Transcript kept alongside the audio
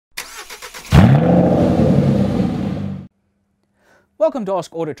Welcome to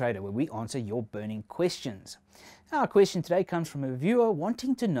Ask Auto Trader, where we answer your burning questions. Our question today comes from a viewer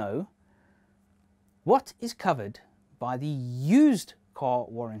wanting to know what is covered by the used car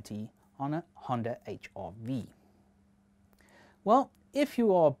warranty on a Honda HR-V. Well, if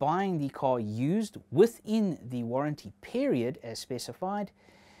you are buying the car used within the warranty period as specified,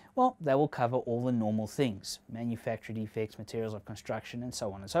 well, they will cover all the normal things: manufacturer defects, materials of construction, and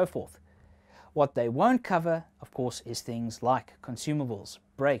so on and so forth. What they won't cover, of course, is things like consumables,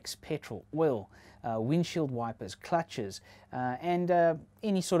 brakes, petrol, oil, windshield wipers, clutches, and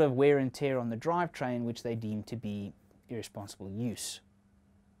any sort of wear and tear on the drivetrain which they deem to be irresponsible use.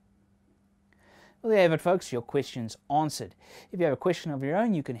 Well, there you have it, folks, your questions answered. If you have a question of your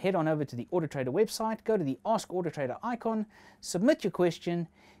own, you can head on over to the Auto Trader website, go to the Ask Auto Trader icon, submit your question.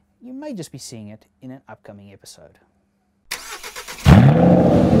 You may just be seeing it in an upcoming episode.